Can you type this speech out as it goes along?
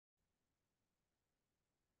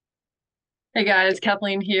Hey guys,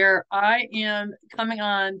 Kathleen here. I am coming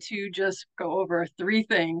on to just go over three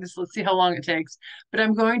things. Let's see how long it takes. But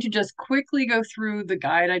I'm going to just quickly go through the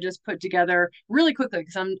guide I just put together really quickly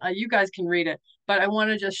because you guys can read it. But I want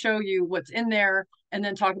to just show you what's in there and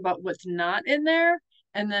then talk about what's not in there.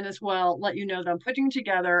 And then as well, let you know that I'm putting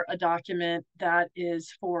together a document that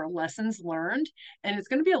is for lessons learned. And it's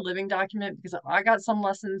going to be a living document because I got some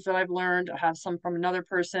lessons that I've learned. I have some from another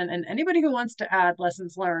person. And anybody who wants to add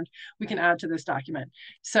lessons learned, we can add to this document.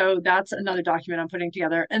 So that's another document I'm putting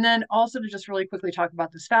together. And then also to just really quickly talk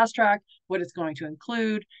about this fast track, what it's going to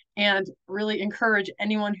include, and really encourage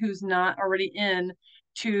anyone who's not already in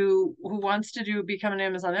who wants to become an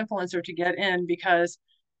Amazon influencer to get in, because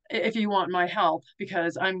if you want my help,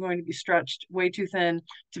 because I'm going to be stretched way too thin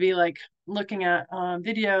to be like looking at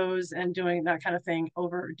videos and doing that kind of thing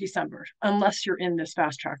over December, unless you're in this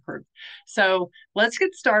fast track group. So let's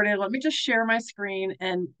get started. Let me just share my screen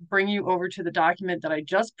and bring you over to the document that I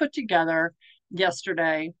just put together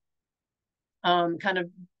yesterday. Kind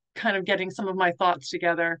of getting some of my thoughts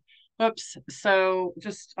together. Whoops. So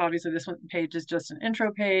just obviously this one page is just an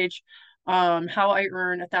intro page. How I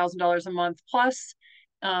earn $1,000 a month plus,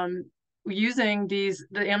 um, using the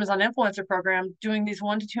Amazon influencer program, doing these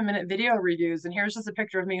 1 to 2 minute video reviews. And here's just a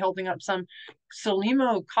picture of me holding up some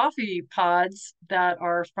Solimo coffee pods that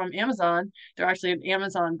are from Amazon. They're actually an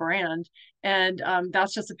Amazon brand. And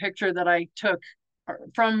that's just a picture that I took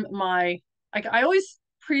from I always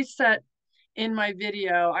preset in my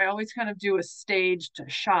video. I always kind of do a staged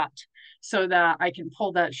shot so that I can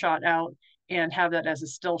pull that shot out and have that as a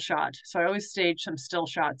still shot. So I always stage some still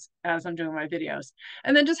shots as I'm doing my videos.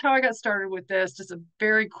 And then just how I got started with this, just a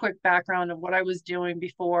very quick background of what I was doing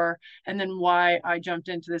before, and then why I jumped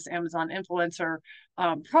into this Amazon influencer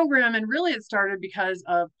program. And really it started because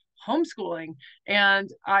of homeschooling. And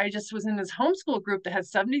I just was in this homeschool group that had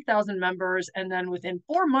 70,000 members. And then within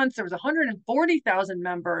 4 months, there was 140,000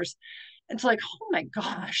 members. It's like, oh my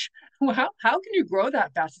gosh, well, how can you grow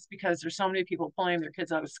that fast? It's because there's so many people pulling their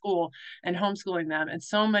kids out of school and homeschooling them. And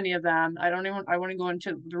so many of them, I want to go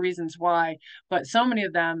into the reasons why, but so many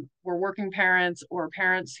of them were working parents or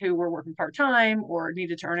parents who were working part-time or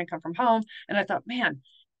needed to earn income from home. And I thought, man,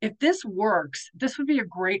 if this works, this would be a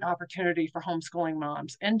great opportunity for homeschooling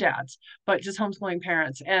moms and dads, but just homeschooling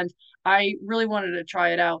parents. And I really wanted to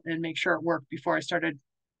try it out and make sure it worked before I started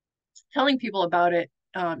telling people about it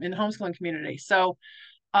in the homeschooling community. So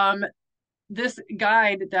um, this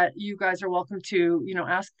guide that you guys are welcome to,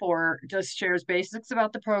 ask for, just shares basics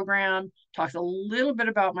about the program, talks a little bit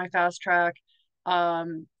about my fast track,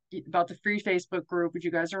 about the free Facebook group, which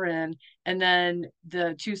you guys are in, and then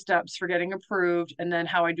the 2 steps for getting approved, and then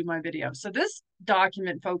how I do my videos. So this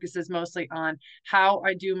document focuses mostly on how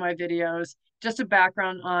I do my videos, just a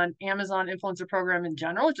background on Amazon influencer program in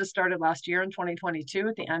general. It just started last year in 2022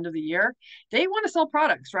 at the end of the year. They want to sell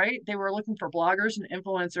products, right? They were looking for bloggers and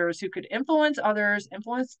influencers who could influence others,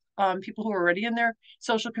 influence people who are already in their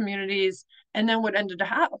social communities. And then what ended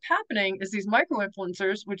up happening is these micro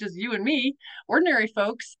influencers, which is you and me, ordinary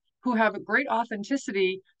folks who have a great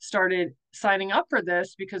authenticity, started signing up for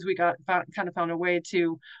this because we kind of found a way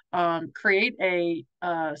to create a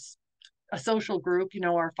social group,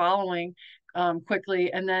 our following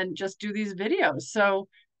quickly, and then just do these videos. So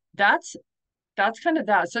that's kind of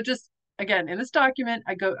that. So just again, in this document,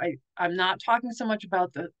 I'm not talking so much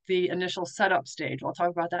about the initial setup stage. I'll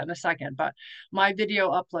talk about that in a second. But my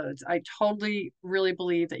video uploads, I totally really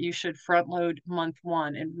believe that you should front load month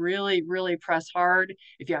one and really, really press hard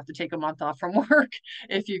if you have to take a month off from work,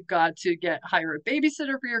 if you've got to hire a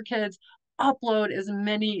babysitter for your kids. Upload as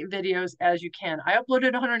many videos as you can. I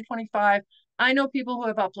uploaded 125. I know people who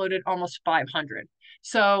have uploaded almost 500.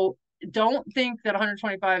 So don't think that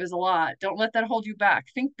 125 is a lot. Don't let that hold you back.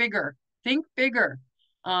 Think bigger. Think bigger.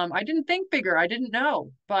 I didn't think bigger. I didn't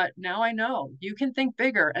know, but now I know you can think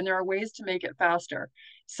bigger, and there are ways to make it faster.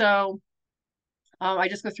 So I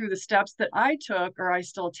just go through the steps that I took or I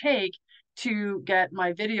still take to get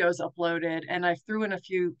my videos uploaded. And I threw in a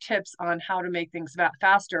few tips on how to make things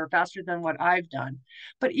faster than what I've done.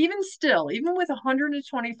 But even still, even with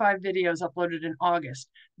 125 videos uploaded in August,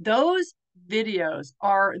 those videos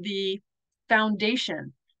are the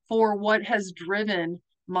foundation for what has driven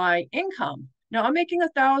my income. Now I'm making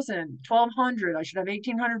 1,000, 1,200. I should have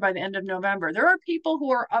 1,800 by the end of November. There are people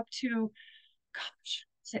who are up to, gosh,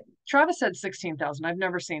 Travis said 16,000. I've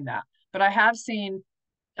never seen that, but I have seen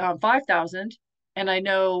 5,000. And I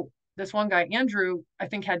know this one guy, Andrew, I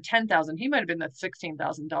think had 10,000. He might have been that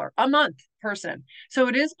 $16,000 a month person. So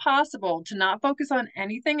it is possible to not focus on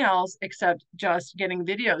anything else except just getting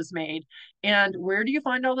videos made. And where do you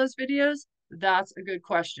find all those videos? That's a good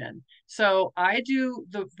question. So I do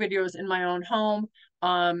the videos in my own home,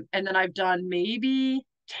 and then I've done maybe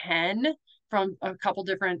 10 from a couple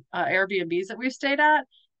different Airbnbs that we've stayed at.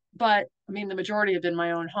 But I mean, the majority have been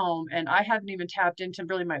my own home, and I haven't even tapped into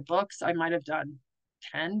really my books. I might have done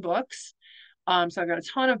 10 books. So I've got a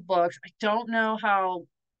ton of books. I don't know how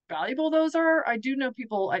valuable those are. I do know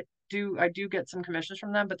people, I do get some commissions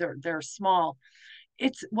from them, but they're small.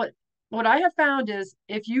 It's what I have found is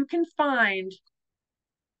if you can find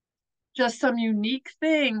just some unique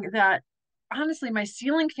thing that, honestly, my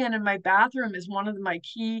ceiling fan in my bathroom is one of my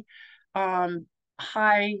key um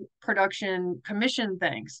high production commission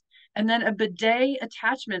things. And then a bidet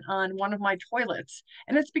attachment on one of my toilets.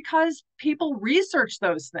 And it's because people research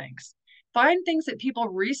those things. Find things that people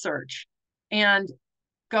research and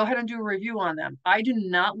go ahead and do a review on them. I do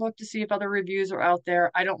not look to see if other reviews are out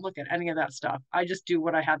there. I don't look at any of that stuff. I just do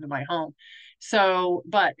what I have in my home. So,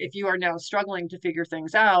 but if you are now struggling to figure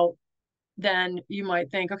things out, then you might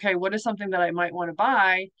think, okay, what is something that I might want to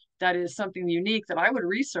buy that is something unique that I would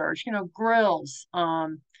research? Grills,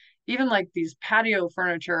 even like these patio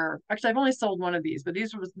furniture. Actually, I've only sold one of these, but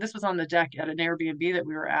this was on the deck at an Airbnb that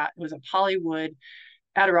we were at. It was a Hollywood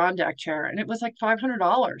Adirondack chair, and it was like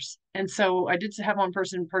 $500. And so I did have one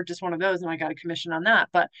person purchase one of those, and I got a commission on that.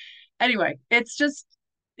 But anyway, it's just,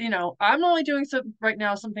 I'm only doing some right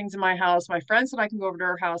now, some things in my house. My friend said I can go over to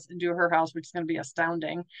her house and do her house, which is going to be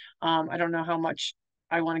astounding. I don't know how much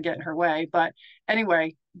I want to get in her way, but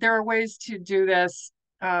anyway, there are ways to do this.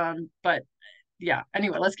 But yeah,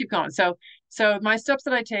 anyway, let's keep going. So my steps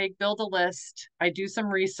that I take: build a list, I do some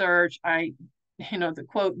research, the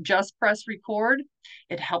quote, just press record.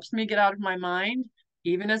 It helps me get out of my mind.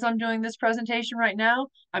 Even as I'm doing this presentation right now,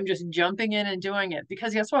 I'm just jumping in and doing it,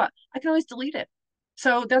 because guess what? I can always delete it.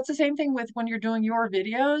 So that's the same thing with when you're doing your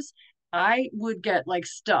videos. I would get like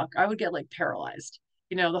stuck. I would get like paralyzed,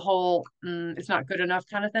 the whole it's not good enough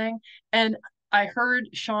kind of thing. And I heard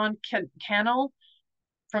Sean Cannell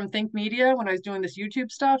from Think Media when I was doing this YouTube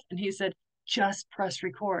stuff, and he said, just press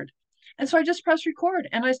record. And so I just press record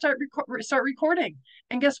and I start recording.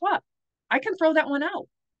 And guess what? I can throw that one out.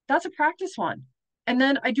 That's a practice one. And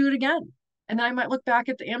then I do it again. And then I might look back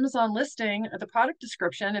at the Amazon listing, at the product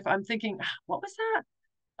description, if I'm thinking, what was that?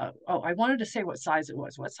 I wanted to say what size it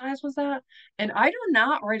was. What size was that? And I do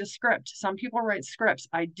not write a script. Some people write scripts.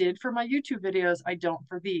 I did for my YouTube videos. I don't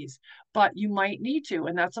for these, but you might need to,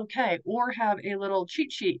 and that's okay. Or have a little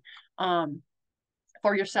cheat sheet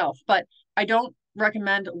for yourself. But I don't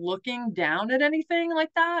recommend looking down at anything like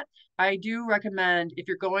that. I do recommend, if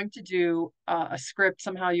you're going to do a script,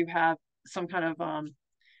 somehow you have some kind of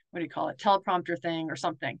what do you call it, teleprompter thing or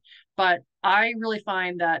something. But I really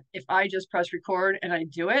find that if I just press record and I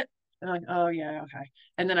do it, I'm like, oh yeah, okay.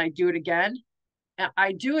 And then I do it again.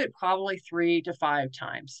 I do it probably 3 to 5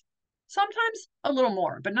 times. Sometimes a little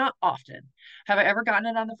more, but not often. Have I ever gotten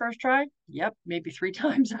it on the first try? Yep, maybe 3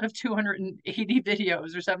 times out of 280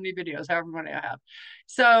 videos or 70 videos, however many I have.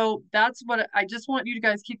 So that's what I just want you to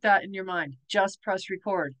guys keep that in your mind. Just press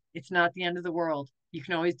record. It's not the end of the world. You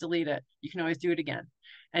can always delete it. You can always do it again.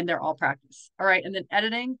 And they're all practice. All right. And then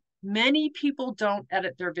editing. Many people don't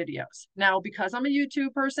edit their videos. Now, because I'm a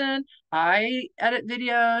YouTube person, I edit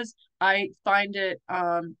videos. I find it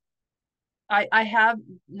I have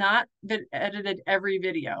not been edited every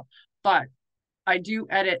video, but I do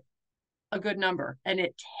edit a good number, and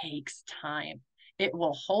it takes time. It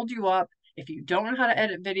will hold you up. If you don't know how to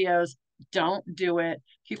edit videos, don't do it.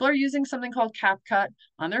 People are using something called CapCut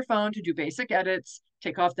on their phone to do basic edits.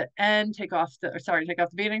 Take off the end, take off the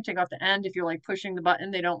beginning, take off the end. If you're like pushing the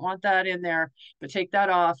button, they don't want that in there, but take that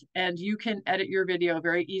off, and you can edit your video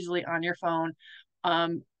very easily on your phone.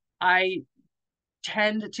 I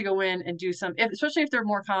tend to go in and do especially if they're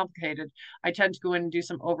more complicated, I tend to go in and do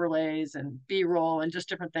some overlays and B-roll and just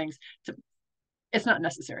different things. It's not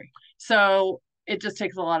necessary. So it just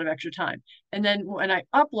takes a lot of extra time. And then when I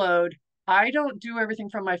upload, I don't do everything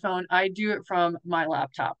from my phone. I do it from my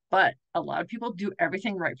laptop, but a lot of people do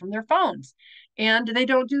everything right from their phones, and they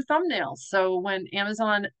don't do thumbnails. So when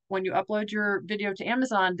you upload your video to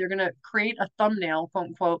Amazon, they're going to create a thumbnail, quote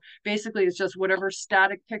unquote. Basically, it's just whatever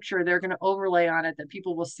static picture they're going to overlay on it that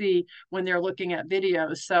people will see when they're looking at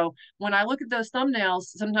videos. So when I look at those thumbnails,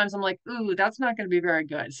 sometimes I'm like, ooh, that's not going to be very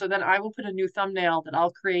good. So then I will put a new thumbnail that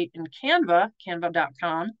I'll create in canva.com,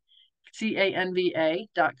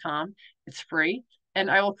 canva.com. It's free.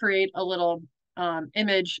 And I will create a little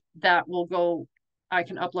image that will go, I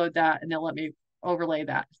can upload that and they'll let me overlay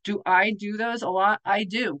that. Do I do those a lot? I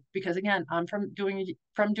do, because again, I'm from doing a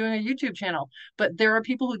YouTube channel, but there are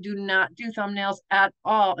people who do not do thumbnails at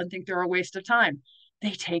all and think they're a waste of time.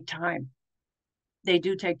 They take time. They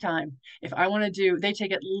do take time. If I want to do, they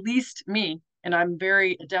take at least me, and I'm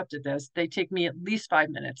very adept at this, they take me at least 5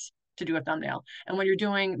 minutes to do a thumbnail. And when you're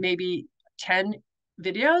doing maybe 10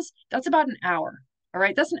 videos, that's about an hour. All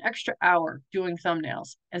right. That's an extra hour doing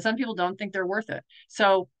thumbnails. And some people don't think they're worth it.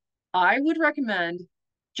 So I would recommend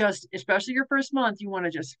just, especially your first month, you want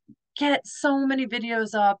to just get so many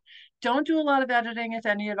videos up. Don't do a lot of editing, if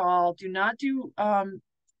any at all. Do not do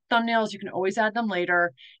thumbnails. You can always add them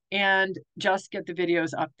later, and just get the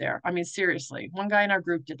videos up there. I mean, seriously, one guy in our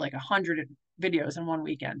group did like 100 videos in one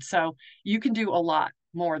weekend. So you can do a lot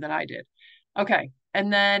more than I did. Okay.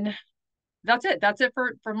 And then that's it. That's it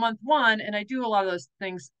for month one. And I do a lot of those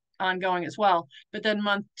things ongoing as well. But then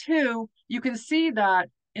month two, you can see that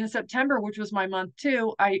in September, which was my month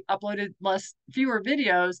two, I uploaded fewer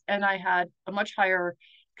videos, and I had a much higher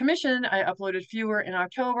commission. I uploaded fewer in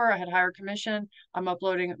October. I had higher commission. I'm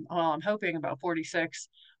uploading, I'm hoping about 46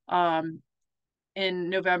 in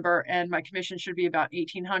November, and my commission should be about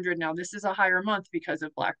 1,800. Now, this is a higher month because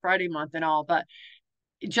of Black Friday month and all, but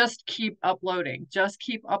just keep uploading,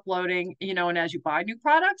 and as you buy new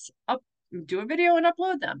products, do a video and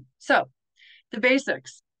upload them. So the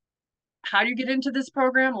basics. How do you get into this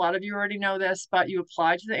program? A lot of you already know this, but you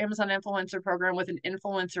apply to the Amazon influencer program with an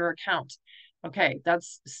influencer account. Okay,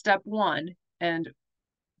 that's step one. And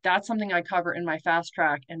that's something I cover in my fast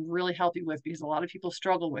track and really help you with, because a lot of people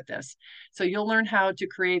struggle with this. So you'll learn how to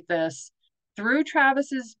create this through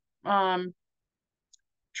Travis's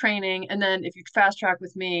training. And then if you fast track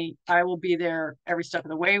with me, I will be there every step of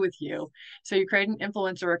the way with you. So you create an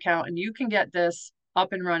influencer account, and you can get this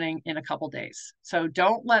up and running in a couple days. So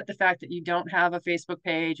don't let the fact that you don't have a Facebook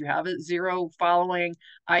page, you have a 0 following.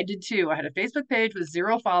 I did too. I had a Facebook page with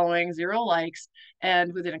 0 following, 0 likes.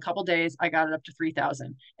 And within a couple days, I got it up to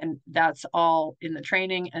 3,000. And that's all in the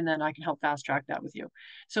training. And then I can help fast track that with you.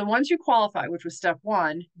 So once you qualify, which was step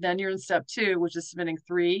one, then you're in step two, which is submitting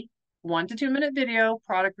 3 1 to 2 minute video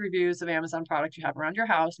product reviews of Amazon products you have around your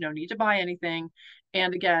house. No need to buy anything.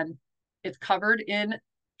 And again, it's covered in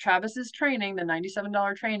Travis's training, the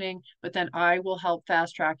 $97 training, but then I will help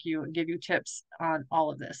fast track you and give you tips on all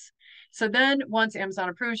of this. So then once Amazon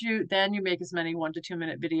approves you, then you make as many 1 to 2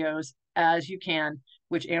 minute videos as you can,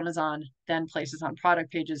 which Amazon then places on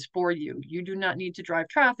product pages for you. You do not need to drive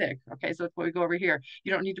traffic. Okay, so before we go over here,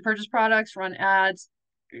 you don't need to purchase products, run ads.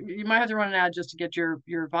 You might have to run an ad just to get your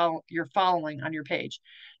following on your page.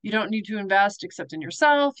 You don't need to invest except in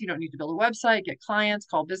yourself. You don't need to build a website, get clients,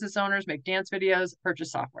 call business owners, make dance videos,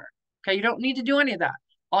 purchase software. Okay, you don't need to do any of that.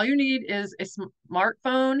 All you need is a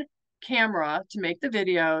smartphone camera to make the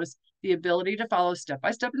videos, the ability to follow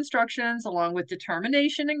step-by-step instructions, along with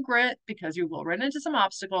determination and grit, because you will run into some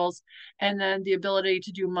obstacles, and then the ability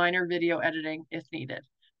to do minor video editing if needed,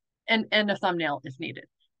 and a thumbnail if needed.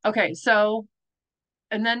 Okay, so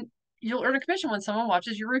and then you'll earn a commission when someone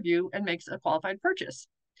watches your review and makes a qualified purchase.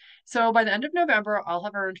 So by the end of November, I'll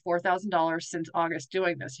have earned $4,000 since August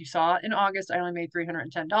doing this. You saw in August, I only made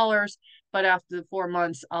 $310, but after the 4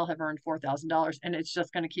 months, I'll have earned $4,000, and it's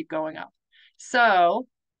just going to keep going up. So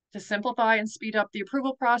to simplify and speed up the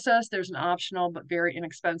approval process, there's an optional but very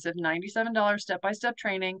inexpensive $97 step-by-step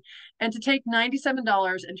training. And to take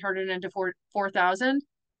 $97 and turn it into $4,000,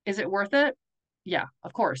 is it worth it? Yeah,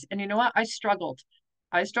 of course. And you know what? I struggled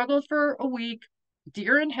for a week,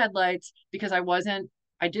 deer in headlights, because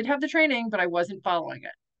I did have the training, but I wasn't following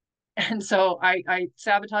it. And so I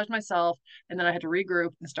sabotaged myself, and then I had to regroup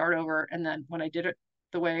and start over. And then when I did it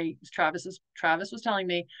the way Travis was telling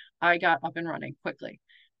me, I got up and running quickly.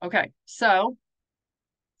 Okay, so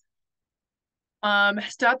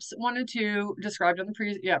steps 1 and 2 described on the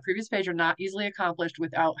previous page are not easily accomplished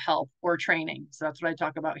without help or training. So that's what I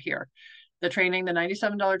talk about here. The training, the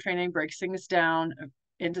 $97 training, breaks things down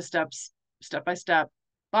into steps, step by step,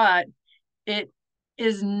 but it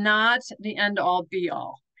is not the end all be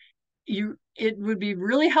all. It would be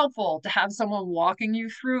really helpful to have someone walking you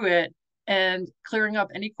through it and clearing up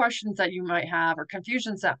any questions that you might have or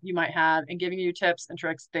confusions that you might have, and giving you tips and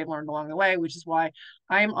tricks they've learned along the way, which is why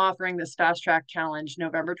I am offering this fast track challenge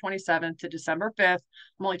November 27th to December 5th.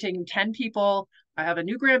 I'm only taking 10 people. I have a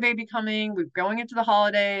new grandbaby coming. We're going into the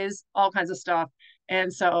holidays, all kinds of stuff.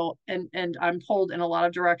 And so, and I'm pulled in a lot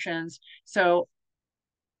of directions. So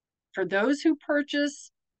for those who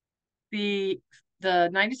purchase the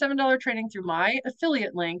 $97 training through my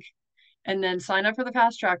affiliate link and then sign up for the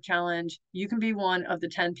fast track challenge, you can be one of the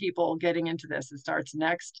 10 people getting into this. It starts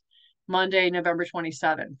next Monday, November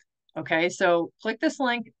 27th. Okay, so click this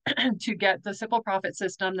link to get the Simple Profit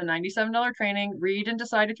System, the $97 training, read and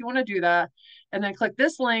decide if you want to do that. And then click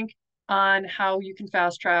this link on how you can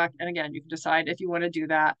fast track. And again, you can decide if you want to do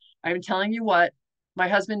that. I'm telling you what, My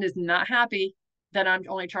husband is not happy that I'm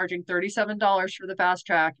only charging $37 for the fast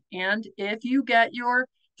track. And if you get your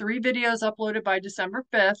 3 videos uploaded by December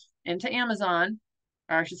 5th into Amazon,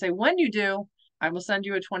 or I should say, when you do, I will send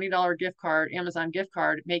you a $20 gift card, Amazon gift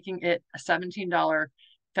card, making it a $17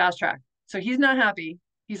 fast track. So he's not happy.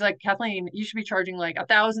 He's like, Kathleen, you should be charging like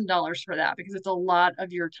 $1,000 for that because it's a lot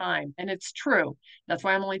of your time. And it's true. That's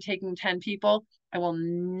why I'm only taking 10 people. I will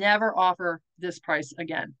never offer this price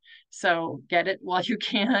again. So get it while you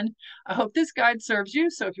can. I hope this guide serves you.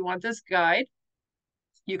 So if you want this guide,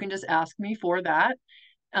 you can just ask me for that.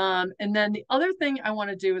 And then the other thing I want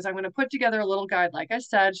to do is I'm going to put together a little guide. Like I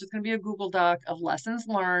said, it's just going to be a Google Doc of lessons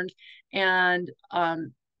learned. And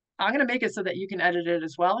I'm going to make it so that you can edit it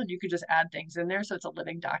as well. And you can just add things in there. So it's a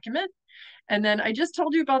living document. And then I just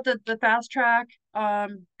told you about the fast track.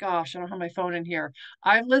 Gosh, I don't have my phone in here.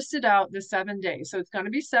 I've listed out the 7 days. So it's going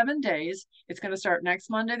to be 7 days. It's going to start next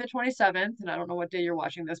Monday, the 27th. And I don't know what day you're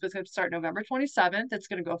watching this, but it's going to start November 27th. It's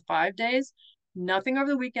going to go 5 days. Nothing over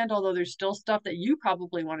the weekend, although there's still stuff that you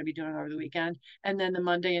probably want to be doing over the weekend. And then the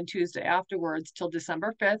Monday and Tuesday afterwards till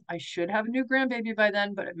December 5th. I should have a new grandbaby by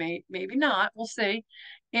then, but it maybe not. We'll see.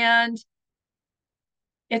 And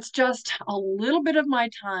it's just a little bit of my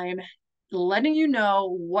time letting you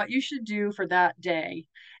know what you should do for that day.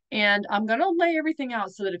 And I'm going to lay everything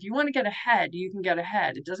out so that if you want to get ahead, you can get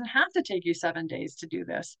ahead. It doesn't have to take you 7 days to do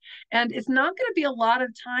this. And it's not going to be a lot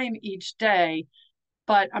of time each day,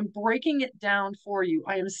 but I'm breaking it down for you.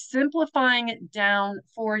 I am simplifying it down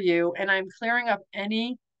for you, and I'm clearing up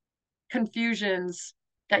any confusions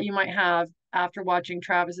that you might have after watching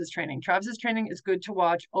Travis's training. Travis's training is good to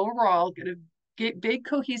watch overall, get big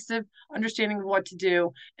cohesive understanding of what to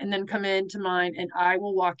do, and then come into mine and I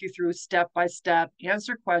will walk you through step by step,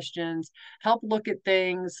 answer questions, help look at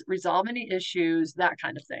things, resolve any issues, that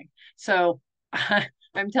kind of thing. So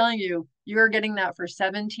I'm telling you, you're getting that for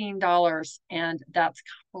 $17, and that's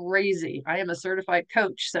crazy. I am a certified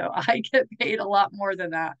coach, so I get paid a lot more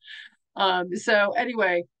than that. So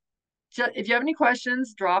anyway, if you have any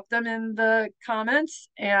questions, drop them in the comments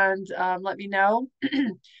and let me know.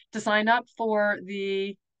 To sign up for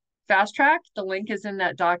the fast track, the link is in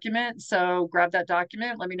that document. So grab that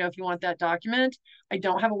document. Let me know if you want that document. I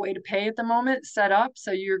don't have a way to pay at the moment set up,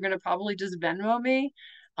 so you're going to probably just Venmo me.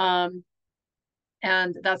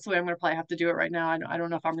 And that's the way I'm going to probably have to do it right now. I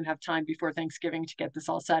don't know if I'm going to have time before Thanksgiving to get this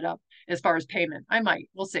all set up as far as payment. I might,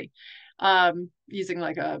 we'll see. Using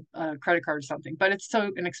like a credit card or something, but it's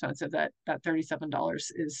so inexpensive that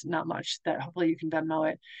 $37 is not much, that hopefully you can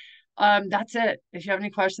Venmo it. That's it. If you have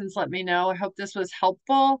any questions, let me know. I hope this was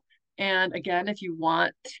helpful. And again, if you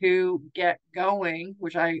want to get going,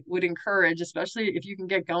 which I would encourage, especially if you can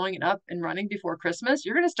get going and up and running before Christmas,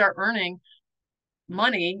 you're going to start earning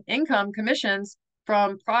money, income, commissions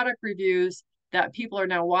from product reviews that people are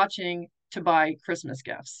now watching to buy Christmas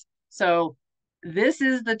gifts. So this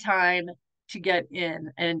is the time to get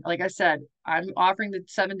in. And like I said, I'm offering the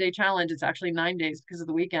 7-day challenge. It's actually 9 days because of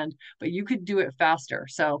the weekend, but you could do it faster.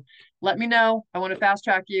 So let me know. I want to fast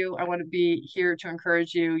track you. I want to be here to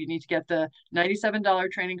encourage you. You need to get the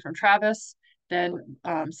 $97 training from Travis, then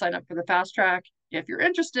sign up for the fast track if you're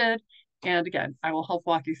interested. And again, I will help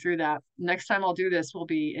walk you through that. Next time I'll do this will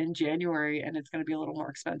be in January, and it's going to be a little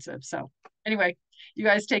more expensive. So anyway, you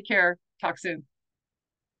guys take care. Talk soon.